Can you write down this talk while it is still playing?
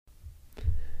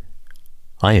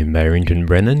I am Barrington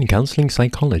Brennan, counseling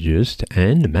psychologist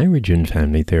and marriage and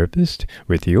family therapist,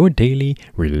 with your daily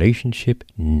relationship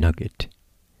nugget.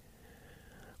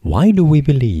 Why do we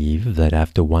believe that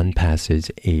after one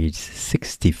passes age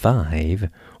 65,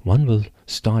 one will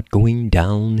start going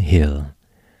downhill?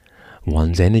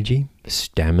 One's energy,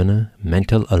 stamina,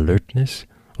 mental alertness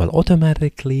will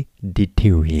automatically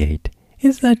deteriorate.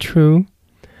 Is that true?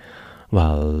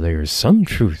 While there's some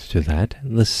truth to that,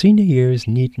 the senior years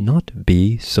need not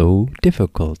be so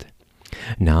difficult.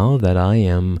 Now that I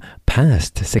am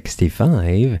past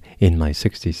 65, in my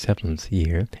 67th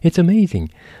year, it's amazing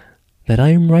that I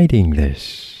am writing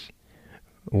this.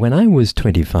 When I was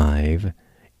 25,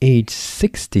 age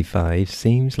 65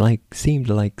 seemed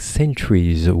like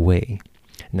centuries away.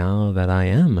 Now that I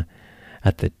am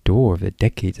at the door of the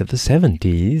decades of the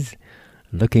 70s,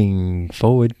 looking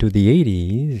forward to the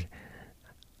 80s,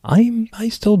 I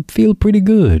still feel pretty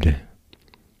good.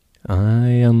 I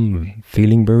am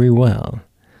feeling very well.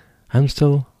 I'm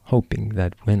still hoping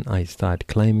that when I start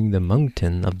climbing the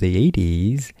mountain of the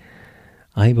 80s,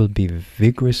 I will be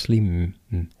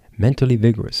mentally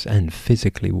vigorous and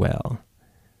physically well.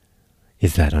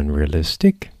 Is that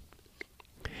unrealistic?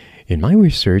 In my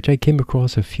research, I came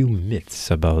across a few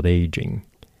myths about aging.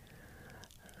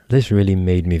 This really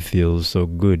made me feel so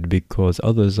good because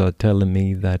others are telling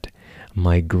me that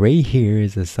my gray hair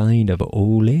is a sign of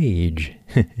old age.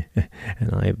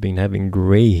 And I've been having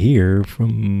gray hair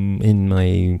from in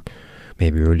my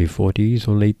maybe early 40s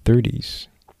or late 30s.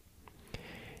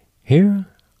 Here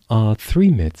are 3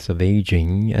 myths of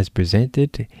aging as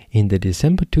presented in the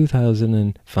December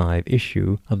 2005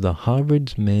 issue of the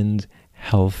Harvard's Men's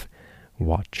Health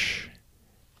Watch.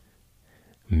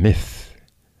 Myth: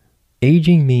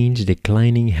 aging means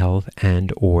declining health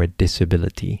and or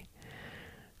disability.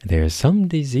 There are some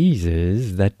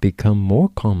diseases that become more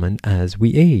common as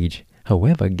we age.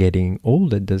 However, getting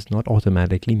older does not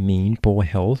automatically mean poor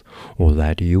health or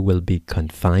that you will be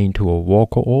confined to a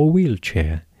walker or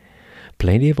wheelchair.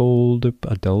 Plenty of older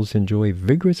adults enjoy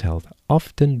vigorous health,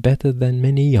 often better than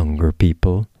many younger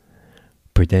people.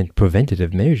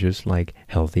 Preventative measures like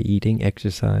healthy eating,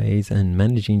 exercise, and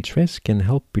managing stress can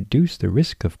help reduce the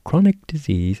risk of chronic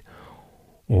disease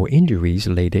or injuries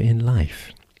later in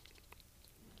life.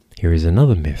 Here is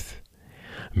another myth.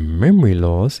 Memory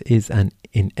loss is an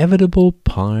inevitable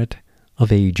part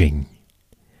of aging.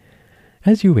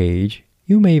 As you age,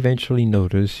 you may eventually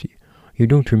notice you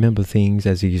don't remember things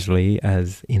as easily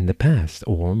as in the past,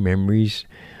 or memories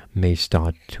may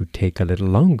start to take a little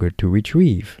longer to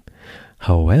retrieve.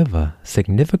 However,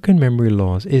 significant memory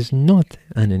loss is not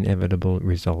an inevitable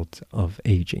result of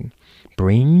aging.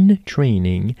 Brain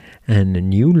training and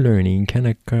new learning can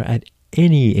occur at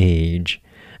any age,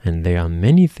 and there are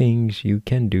many things you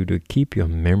can do to keep your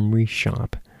memory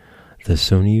sharp. The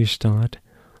sooner you start,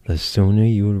 the sooner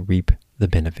you'll reap the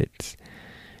benefits.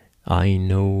 I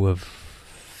know of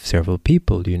several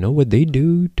people. Do you know what they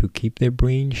do to keep their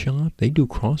brain sharp? They do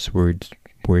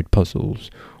word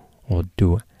puzzles, or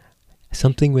do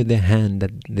something with their hand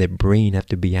that their brain have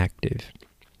to be active.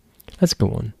 Let's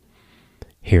go on.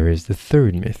 Here is the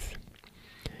 3rd myth.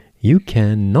 You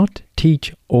cannot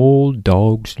teach old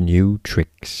dogs new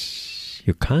tricks.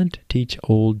 You can't teach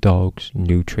old dogs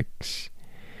new tricks.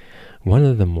 One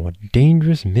of the more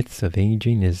dangerous myths of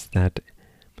aging is that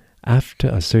after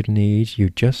a certain age, you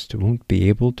just won't be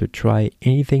able to try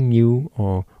anything new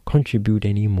or contribute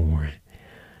anymore.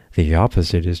 The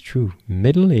opposite is true.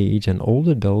 Middle-aged and old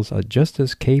adults are just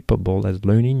as capable as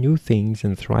learning new things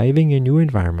and thriving in new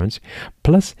environments,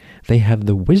 plus they have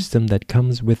the wisdom that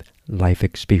comes with life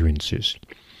experiences.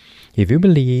 If you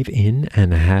believe in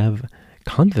and have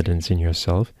confidence in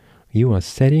yourself, you are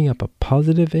setting up a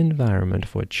positive environment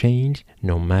for change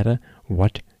no matter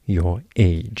what your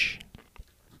age.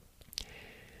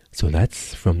 So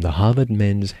that's from the Harvard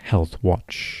Men's Health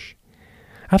Watch.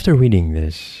 After reading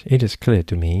this, it is clear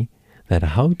to me that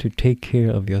how to take care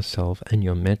of yourself and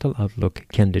your mental outlook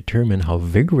can determine how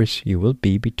vigorous you will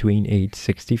be between age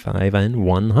 65 and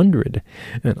 100.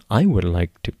 And I would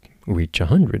like to reach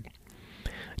 100.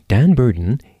 Dan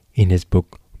Burden, in his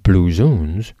book Blue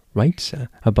Zones, writes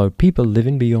about people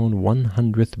living beyond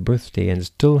 100th birthday and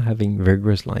still having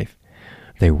vigorous life.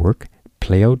 They work,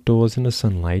 play outdoors in the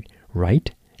sunlight,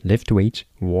 write, lift weights,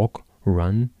 walk,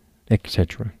 run,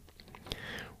 etc.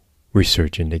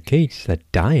 Research indicates that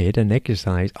diet and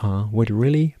exercise are what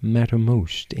really matter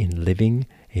most in living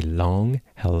a long,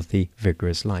 healthy,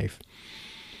 vigorous life.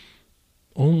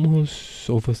 Almost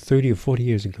over 30 or 40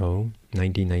 years ago,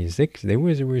 1996, there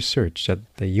was a research at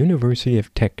the University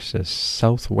of Texas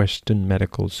Southwestern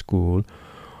Medical School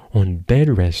on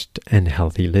bed rest and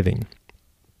healthy living.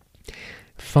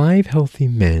 5 healthy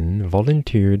men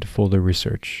volunteered for the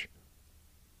research.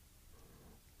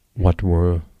 What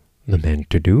were the men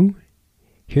to do?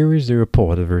 Here is the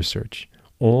report of research.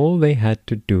 All they had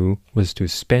to do was to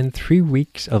spend 3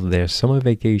 weeks of their summer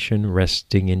vacation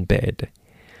resting in bed.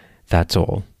 That's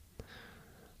all.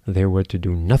 They were to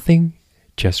do nothing,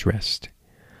 just rest.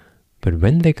 But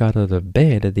when they got out of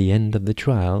bed at the end of the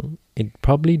trial, it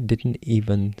probably didn't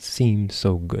even seem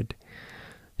so good.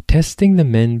 Testing the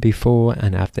men before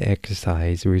and after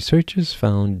exercise, researchers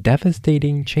found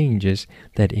devastating changes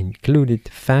that included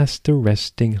faster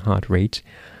resting heart rates,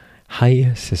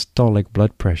 higher systolic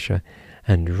blood pressure,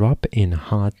 and drop in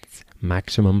heart's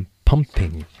maximum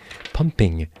pumping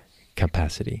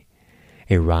capacity,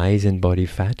 a rise in body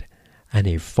fat, and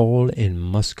a fall in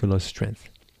muscular strength.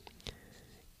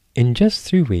 In just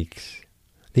 3 weeks,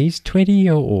 these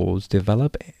 20-year-olds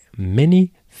develop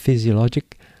many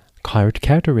physiologic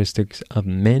characteristics of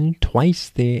men twice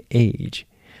their age.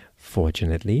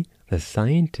 Fortunately, the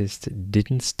scientists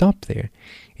didn't stop there.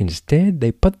 Instead,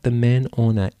 they put the men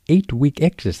on an 8-week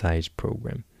exercise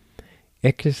program.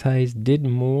 Exercise did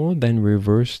more than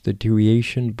reverse the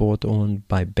deterioration brought on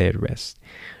by bed rest,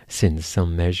 since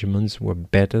some measurements were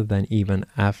better than even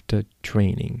after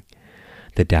training.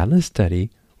 The Dallas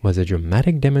study was a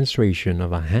dramatic demonstration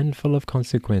of a handful of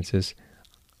consequences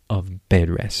of bed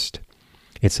rest.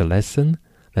 It's a lesson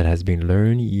that has been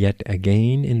learned yet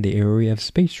again in the area of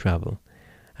space travel,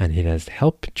 and it has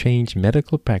helped change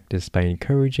medical practice by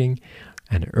encouraging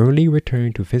an early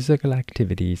return to physical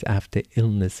activities after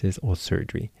illnesses or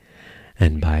surgery.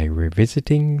 And by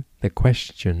revisiting the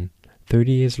question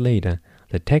 30 years later,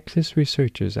 the Texas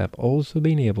researchers have also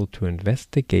been able to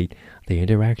investigate the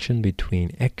interaction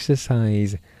between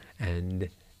exercise and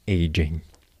aging.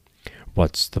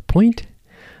 What's the point?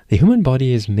 The human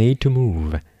body is made to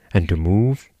move, and to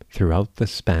move throughout the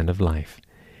span of life.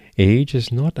 Age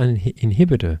is not an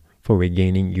inhibitor for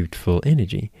regaining youthful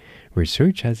energy.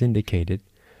 Research has indicated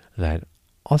that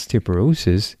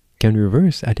osteoporosis can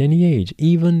reverse at any age,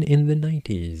 even in the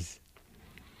 90s.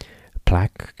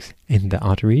 Plaques in the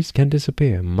arteries can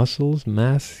disappear. Muscles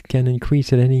mass can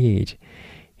increase at any age.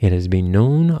 It has been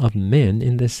known of men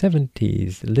in their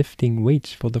 70s lifting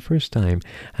weights for the first time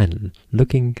and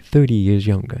looking 30 years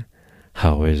younger.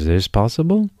 How is this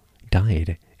possible?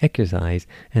 Diet, exercise,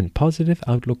 and positive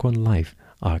outlook on life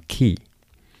are key.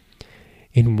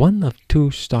 In one of 2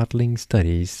 startling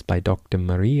studies by Dr.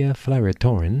 Maria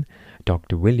Flaherty,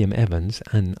 Dr. William Evans,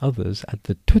 and others at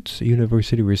the Tufts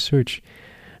University Research,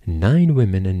 9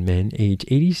 women and men aged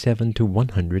 87 to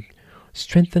 100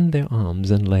 strengthened their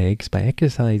arms and legs by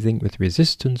exercising with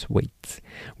resistance weights,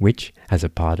 which, as a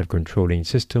part of controlling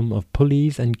system of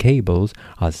pulleys and cables,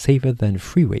 are safer than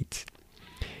free weights.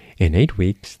 In 8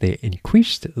 weeks, they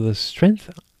increased the strength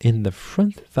in the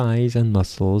front thighs and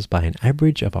muscles by an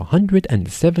average of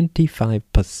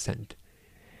 175%.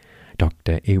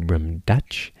 Dr. Abram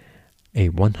Dutch, a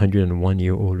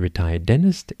 101-year-old retired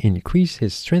dentist, increased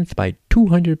his strength by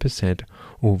 200%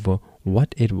 over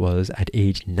what it was at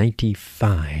age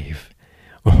 95.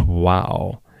 Oh,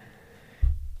 wow!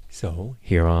 So,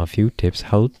 here are a few tips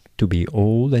how to be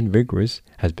old and vigorous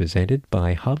as presented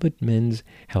by Harvard Men's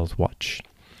Health Watch.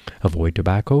 Avoid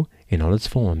tobacco in all its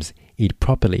forms. Eat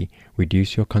properly.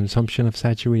 Reduce your consumption of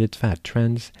saturated fat,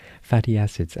 trans fatty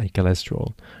acids, and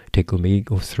cholesterol. Take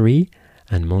omega-3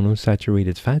 and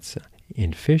monosaturated fats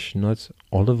in fish, nuts,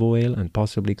 olive oil, and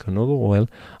possibly canola oil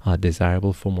are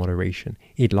desirable for moderation.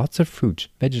 Eat lots of fruits,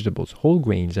 vegetables, whole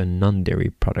grains, and non-dairy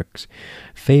products.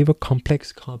 Favor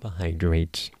complex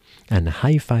carbohydrates and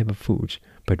high-fiber foods,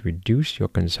 but reduce your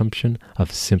consumption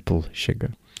of simple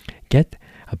sugar. Get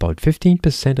about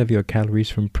 15% of your calories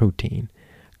from protein.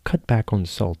 Cut back on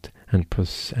salt and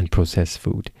processed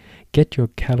food. Get your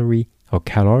caloric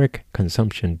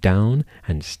consumption down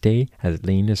and stay as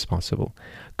lean as possible.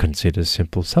 Consider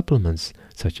simple supplements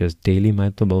such as daily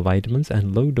multiple vitamins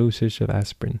and low dosage of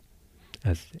aspirin,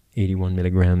 as 81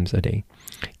 milligrams a day.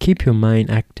 Keep your mind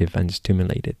active and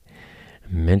stimulated.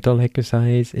 Mental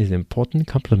exercise is an important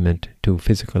complement to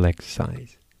physical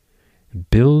exercise.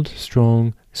 Build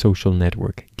strong social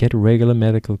network. Get regular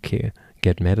medical care.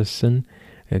 Get medicine.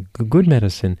 Good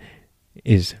medicine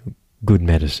is good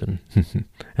medicine.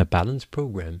 A balanced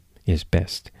program is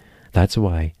best. That's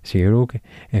why Cicero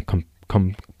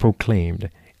proclaimed,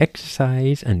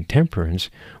 exercise and temperance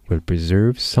will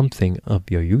preserve something of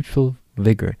your youthful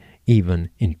vigor even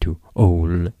into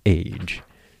old age.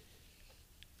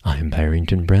 I'm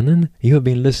Barrington Brennan. You have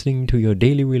been listening to your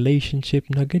daily relationship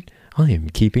nugget. I am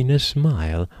keeping a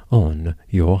smile on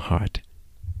your heart.